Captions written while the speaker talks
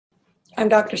I'm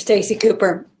Dr. Stacey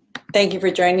Cooper. Thank you for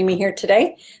joining me here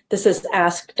today. This is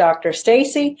Ask Dr.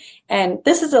 Stacey, and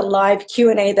this is a live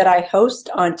Q&A that I host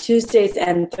on Tuesdays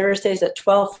and Thursdays at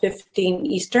 12:15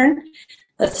 Eastern.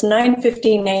 That's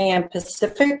 9:15 a.m.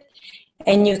 Pacific,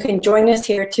 and you can join us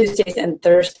here Tuesdays and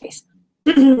Thursdays.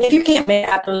 If you can't make it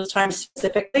at those times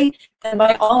specifically, then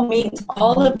by all means,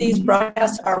 all of these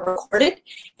broadcasts are recorded,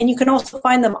 and you can also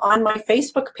find them on my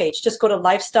Facebook page. Just go to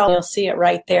Lifestyle, you'll see it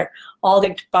right there, all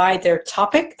linked by their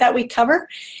topic that we cover,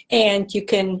 and you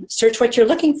can search what you're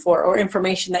looking for or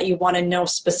information that you want to know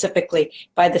specifically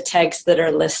by the tags that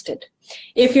are listed.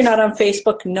 If you're not on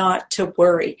Facebook, not to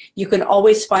worry. You can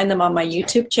always find them on my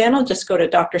YouTube channel. Just go to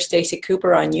Dr. Stacey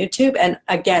Cooper on YouTube. And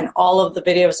again, all of the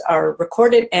videos are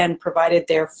recorded and provided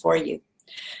there for you.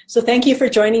 So thank you for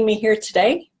joining me here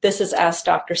today. This is Ask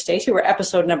Dr. Stacey. We're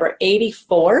episode number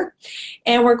 84.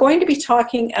 And we're going to be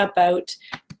talking about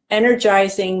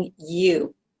energizing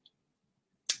you.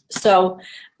 So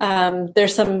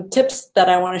there's some tips that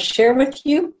I want to share with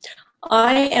you.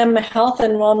 I am a health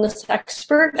and wellness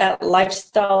expert at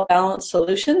Lifestyle Balance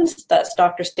Solutions. That's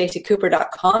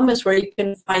drstaceycooper.com is where you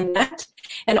can find that.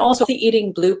 And also the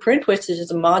Eating Blueprint, which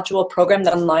is a module program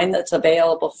that online that's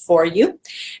available for you,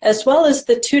 as well as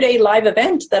the 2-day live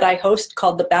event that I host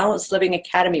called the Balanced Living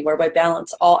Academy, where I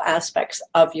balance all aspects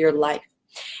of your life.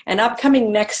 And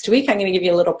upcoming next week, I'm going to give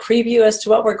you a little preview as to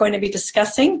what we're going to be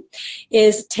discussing,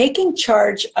 is taking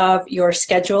charge of your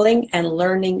scheduling and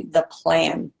learning the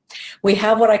plan. We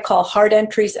have what I call hard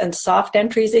entries and soft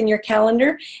entries in your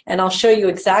calendar, and I'll show you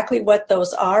exactly what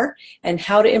those are and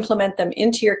how to implement them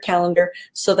into your calendar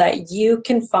so that you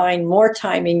can find more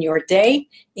time in your day,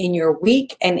 in your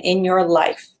week, and in your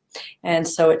life. And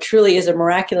so it truly is a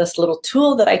miraculous little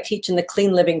tool that I teach in the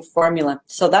Clean Living Formula.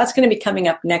 So that's going to be coming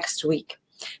up next week.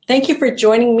 Thank you for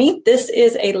joining me. This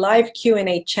is a live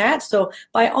Q&A chat, so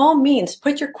by all means,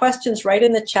 put your questions right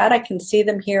in the chat. I can see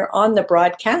them here on the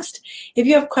broadcast. If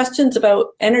you have questions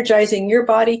about energizing your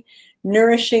body,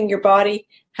 nourishing your body,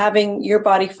 having your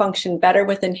body function better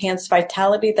with enhanced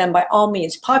vitality, then by all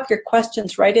means, pop your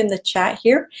questions right in the chat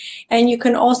here. And you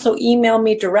can also email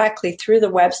me directly through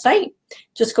the website.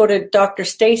 Just go to Dr.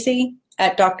 Stacey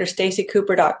at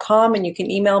drstaceycooper.com, and you can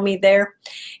email me there.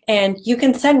 And you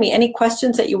can send me any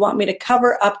questions that you want me to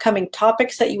cover, upcoming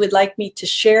topics that you would like me to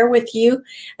share with you,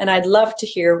 and I'd love to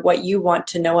hear what you want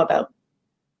to know about.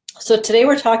 So today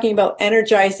we're talking about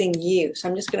energizing you. So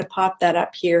I'm just going to pop that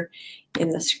up here in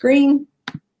the screen.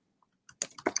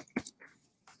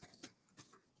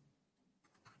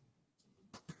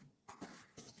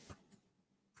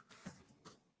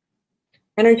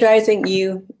 Energizing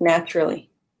you naturally.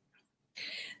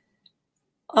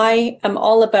 I am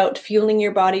all about fueling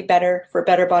your body better for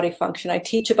better body function. I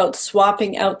teach about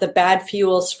swapping out the bad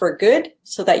fuels for good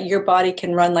so that your body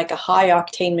can run like a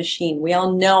high-octane machine. We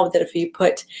all know that if you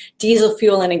put diesel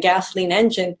fuel in a gasoline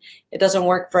engine, it doesn't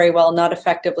work very well, not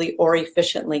effectively or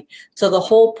efficiently. So the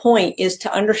whole point is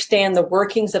to understand the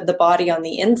workings of the body on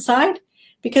the inside,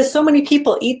 because so many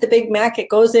people eat the Big Mac, it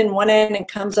goes in one end and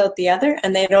comes out the other,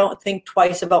 and they don't think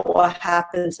twice about what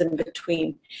happens in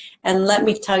between. And let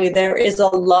me tell you, there is a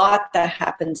lot that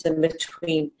happens in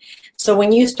between. So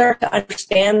when you start to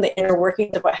understand the inner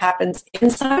workings of what happens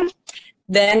inside,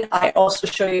 then I also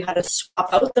show you how to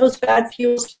swap out those bad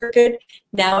fuels for good.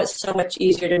 Now it's so much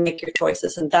easier to make your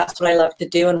choices, and that's what I love to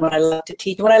do and what I love to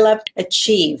teach, what I love to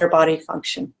achieve for body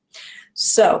function.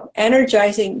 So,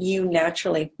 energizing you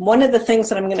naturally. One of the things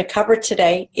that I'm going to cover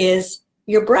today is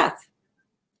your breath.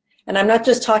 And I'm not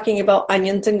just talking about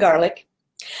onions and garlic,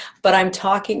 but I'm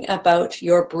talking about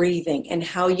your breathing and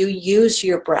how you use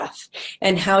your breath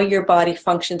and how your body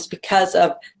functions because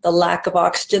of the lack of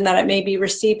oxygen that it may be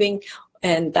receiving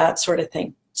and that sort of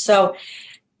thing. So,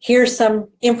 here's some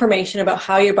information about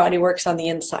how your body works on the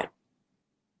inside.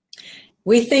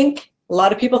 A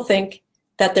lot of people think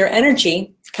that their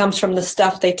energy comes from the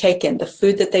stuff they take in, the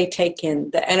food that they take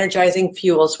in, the energizing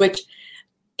fuels, which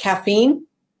caffeine,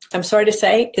 I'm sorry to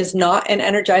say, is not an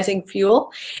energizing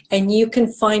fuel. And you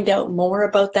can find out more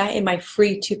about that in my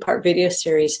free 2-part video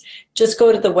series. Just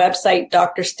go to the website,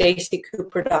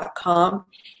 drstaceycooper.com,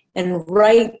 and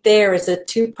right there is a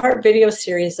 2-part video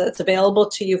series that's available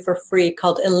to you for free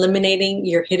called Eliminating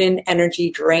Your Hidden Energy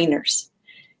Drainers.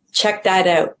 Check that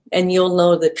out, and you'll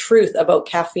know the truth about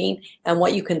caffeine and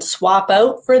what you can swap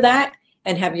out for that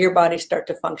and have your body start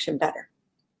to function better.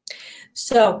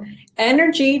 So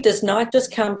energy does not just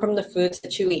come from the foods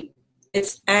that you eat.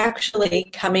 It's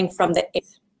actually coming from the air. If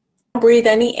you don't breathe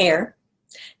any air,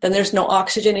 then there's no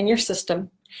oxygen in your system,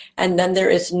 and then there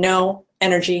is no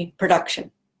energy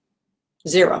production.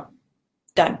 Zero.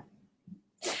 Done.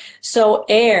 So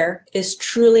air is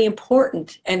truly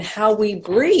important, and how we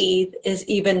breathe is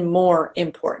even more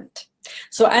important.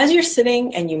 So as you're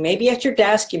sitting, and you may be at your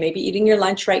desk, you may be eating your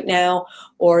lunch right now,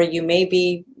 or you may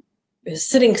be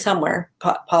sitting somewhere,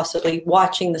 possibly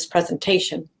watching this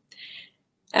presentation.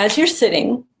 As you're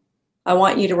sitting, I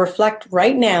want you to reflect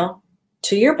right now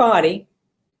to your body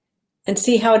and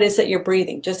see how it is that you're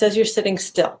breathing, just as you're sitting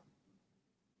still.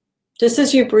 Just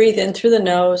as you breathe in through the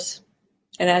nose,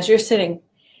 and as you're sitting,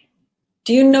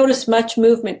 do you notice much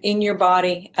movement in your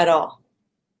body at all?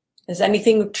 Is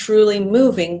anything truly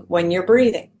moving when you're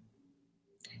breathing?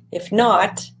 If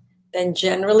not, then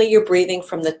generally you're breathing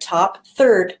from the top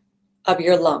third of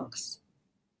your lungs.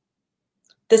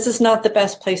 This is not the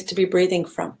best place to be breathing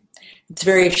from. It's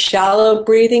very shallow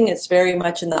breathing. It's very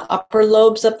much in the upper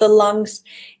lobes of the lungs,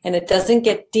 and it doesn't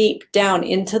get deep down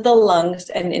into the lungs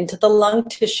and into the lung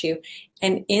tissue.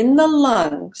 And in the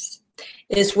lungs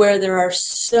is where there are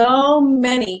so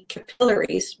many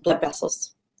capillaries, blood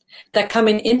vessels, that come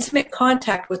in intimate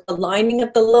contact with the lining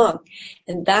of the lung.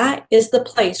 And that is the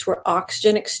place where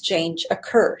oxygen exchange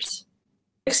occurs.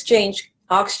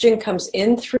 Oxygen comes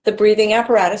in through the breathing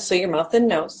apparatus, so your mouth and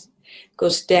nose,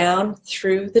 goes down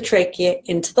through the trachea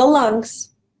into the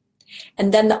lungs,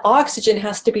 and then the oxygen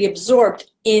has to be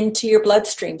absorbed into your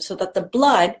bloodstream so that the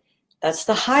blood, that's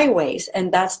the highways,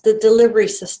 and that's the delivery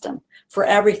system for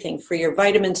everything, for your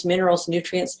vitamins, minerals,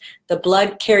 nutrients. The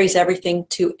blood carries everything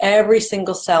to every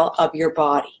single cell of your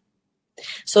body.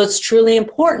 So it's truly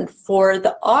important for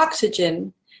the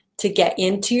oxygen to get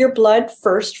into your blood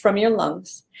first from your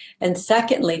lungs, and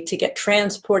secondly, to get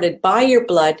transported by your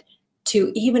blood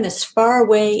to even as far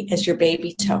away as your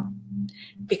baby toe,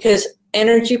 because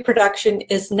energy production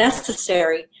is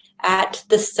necessary at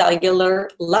the cellular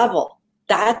level.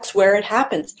 That's where it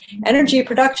happens. Energy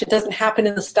production doesn't happen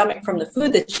in the stomach from the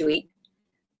food that you eat.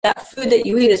 That food that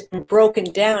you eat has been broken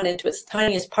down into its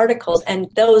tiniest particles, and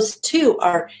those too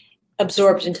are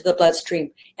absorbed into the bloodstream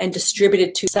and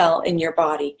distributed to cell in your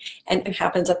body, and it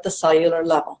happens at the cellular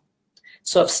level.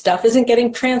 So if stuff isn't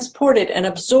getting transported and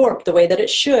absorbed the way that it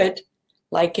should,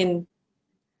 like in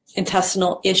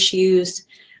intestinal issues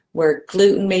where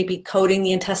gluten may be coating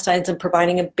the intestines and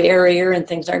providing a barrier and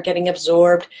things aren't getting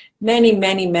absorbed, many,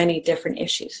 many, many different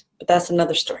issues, but that's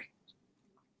another story.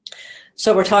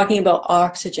 So we're talking about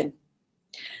oxygen.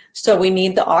 So we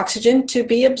need the oxygen to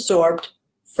be absorbed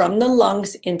from the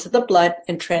lungs into the blood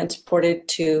and transported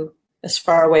to as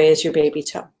far away as your baby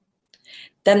toe.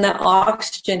 Then that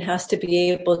oxygen has to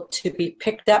be able to be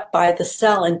picked up by the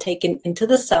cell and taken into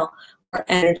the cell where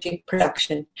energy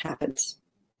production happens.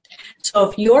 So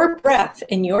if your breath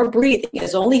and your breathing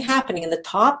is only happening in the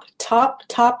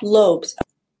top lobes,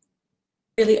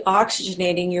 really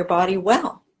oxygenating your body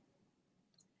well.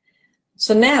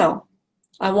 So now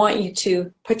I want you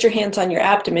to put your hands on your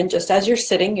abdomen just as you're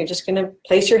sitting. You're just going to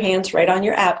place your hands right on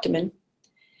your abdomen.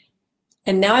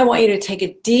 And now I want you to take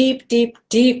a deep, deep,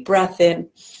 deep breath in.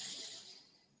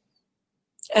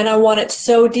 And I want it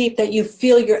so deep that you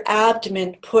feel your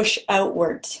abdomen push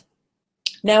outwards.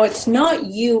 Now, it's not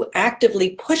you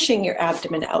actively pushing your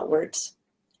abdomen outwards.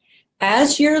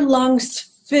 As your lungs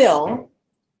fill,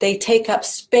 they take up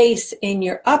space in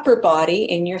your upper body,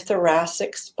 in your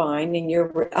thoracic spine,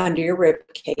 under your rib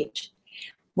cage.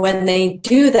 When they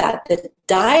do that, the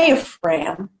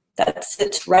diaphragm that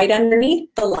sits right underneath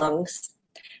the lungs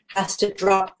has to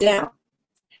drop down.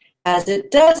 As it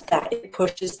does that, it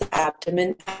pushes the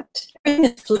abdomen out.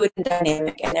 Everything is fluid and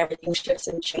dynamic, and everything shifts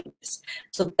and changes.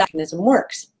 So that mechanism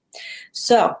works.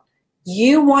 So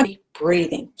you want to be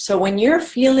breathing. So when you're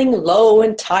feeling low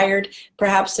and tired,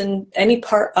 perhaps in any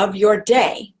part of your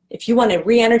day, if you want to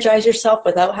re-energize yourself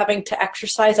without having to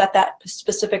exercise at that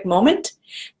specific moment,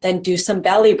 then do some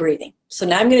belly breathing. So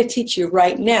now I'm going to teach you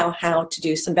right now how to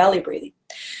do some belly breathing.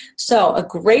 So a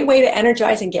great way to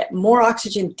energize and get more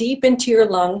oxygen deep into your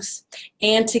lungs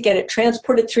and to get it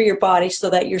transported through your body so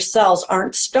that your cells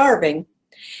aren't starving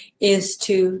is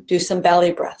to do some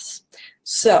belly breaths.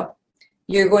 So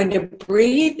you're going to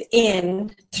breathe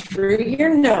in through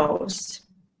your nose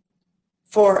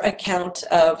for a count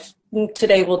of,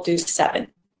 today we'll do 7.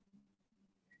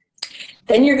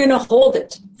 Then you're going to hold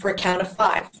it for a count of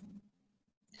 5.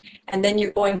 And then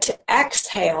you're going to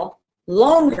exhale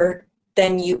longer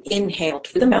than you inhaled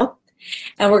through the mouth.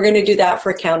 And we're going to do that for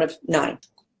a count of 9.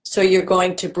 So you're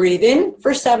going to breathe in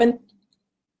for 7,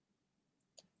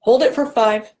 hold it for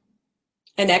 5,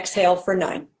 and exhale for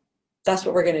 9. That's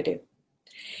what we're going to do.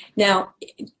 Now,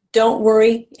 don't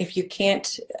worry if you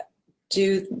can't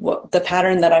do the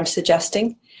pattern that I'm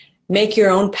suggesting. Make your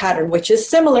own pattern, which is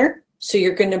similar. So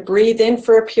you're going to breathe in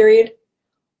for a period,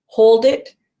 hold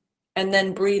it, and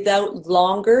then breathe out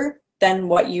longer than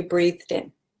what you breathed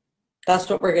in. That's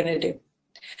what we're going to do.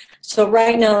 So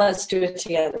right now, let's do it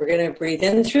together. We're going to breathe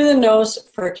in through the nose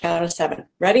for a count of 7.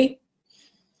 Ready?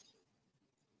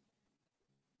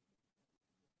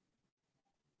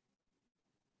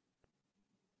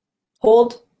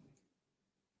 Hold.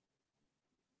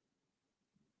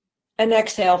 And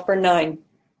exhale for 9.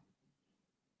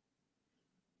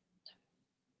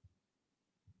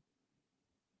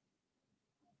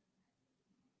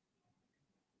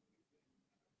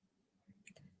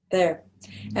 There.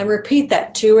 And repeat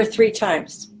that 2 or 3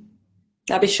 times.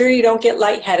 Now be sure you don't get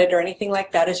lightheaded or anything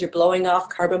like that as you're blowing off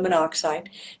carbon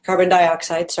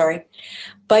dioxide, sorry.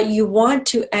 But you want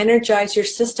to energize your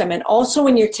system. And also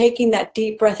when you're taking that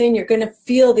deep breath in, you're going to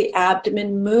feel the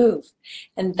abdomen move.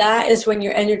 And that is when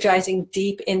you're energizing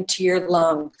deep into your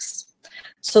lungs.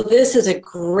 So this is a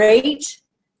great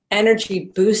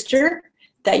energy booster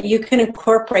that you can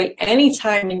incorporate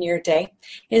anytime in your day.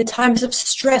 In times of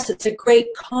stress, it's a great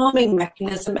calming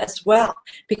mechanism as well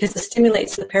because it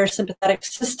stimulates the parasympathetic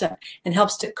system and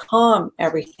helps to calm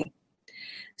everything.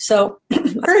 So I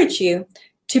encourage you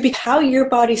to be how your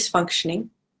body's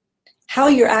functioning, how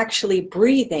you're actually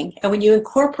breathing, and when you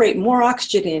incorporate more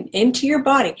oxygen into your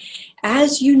body,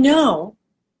 as you know,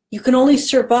 you can only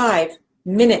survive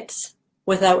minutes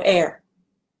without air.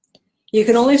 You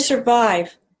can only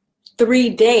survive 3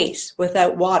 days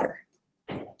without water.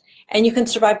 And you can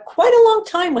survive quite a long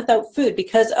time without food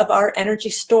because of our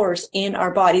energy stores in our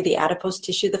body, the adipose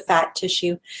tissue, the fat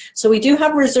tissue. So we do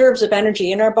have reserves of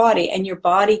energy in our body, and your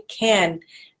body can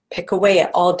pick away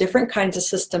at all different kinds of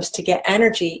systems to get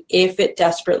energy if it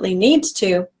desperately needs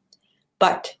to,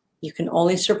 but you can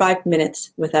only survive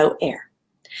minutes without air.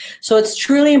 So it's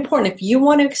truly important. If you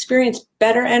want to experience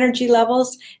better energy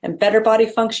levels and better body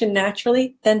function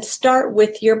naturally, then start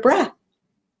with your breath.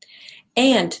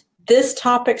 And this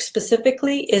topic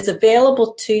specifically is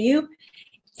available to you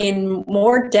in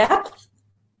more depth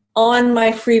on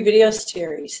my free video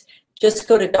series. Just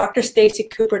go to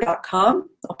drstaceycooper.com.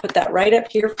 I'll put that right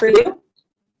up here for you.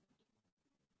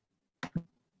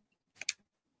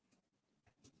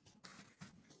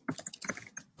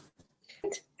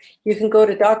 You can go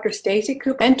to Dr. Stacey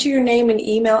Cooper, enter your name and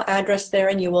email address there,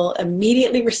 and you will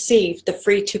immediately receive the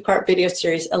free 2-part video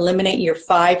series, Eliminate Your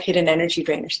 5 Hidden Energy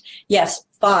Drainers. Yes,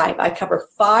 5. I cover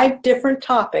 5 different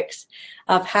topics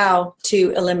of how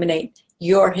to eliminate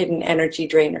your hidden energy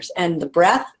drainers, and the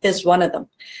breath is one of them.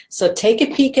 So take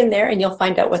a peek in there and you'll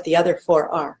find out what the other 4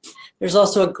 are. There's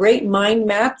also a great mind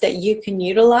map that you can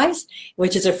utilize,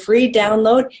 which is a free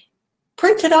download.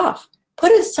 Print it off.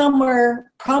 Put it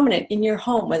somewhere prominent in your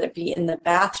home, whether it be in the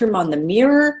bathroom, on the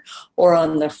mirror, or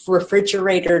on the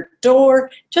refrigerator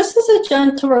door, just as a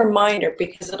gentle reminder,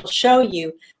 because it'll show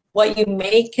you what you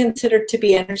may consider to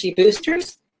be energy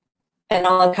boosters, and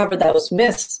I'll uncover those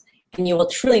myths, and you will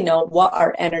truly know what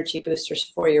are energy boosters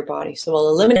for your body. So we'll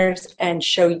eliminate and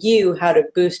show you how to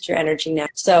boost your energy now.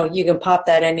 So you can pop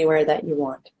that anywhere that you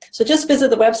want. So just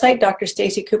visit the website,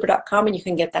 drstaceycooper.com, and you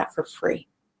can get that for free.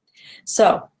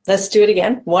 So let's do it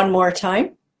again, one more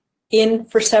time. In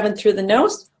for 7 through the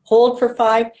nose, hold for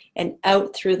 5, and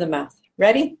out through the mouth.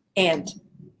 Ready? And.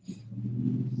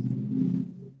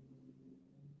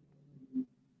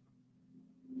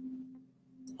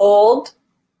 Hold.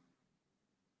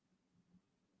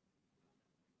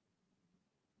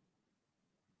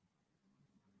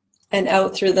 And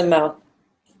out through the mouth.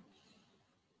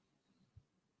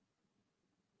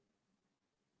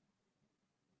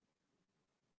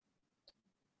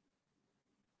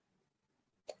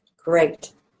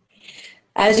 Great.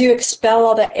 As you expel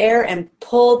all the air and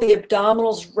pull the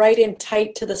abdominals right in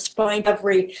tight to the spine,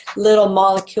 every little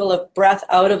molecule of breath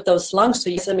out of those lungs, so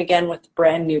you use them again with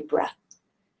brand new breath.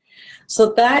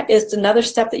 So that is another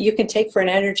step that you can take for an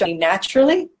energy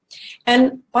naturally.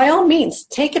 And by all means,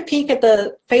 take a peek at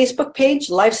the Facebook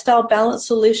page, Lifestyle Balance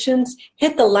Solutions.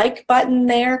 Hit the like button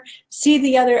there. See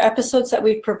the other episodes that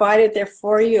we've provided there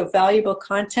for you of valuable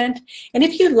content. And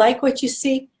if you like what you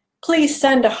see, please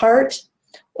send a heart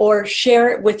or share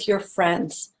it with your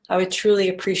friends. I would truly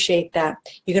appreciate that.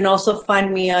 You can also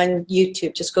find me on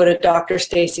YouTube. Just go to Dr.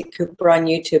 Stacey Cooper on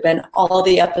YouTube, and all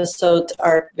the episodes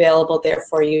are available there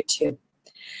for you too.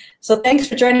 So thanks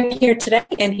for joining me here today,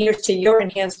 and here's to your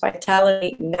enhanced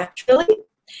vitality naturally,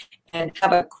 and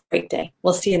have a great day.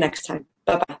 We'll see you next time.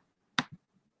 Bye-bye.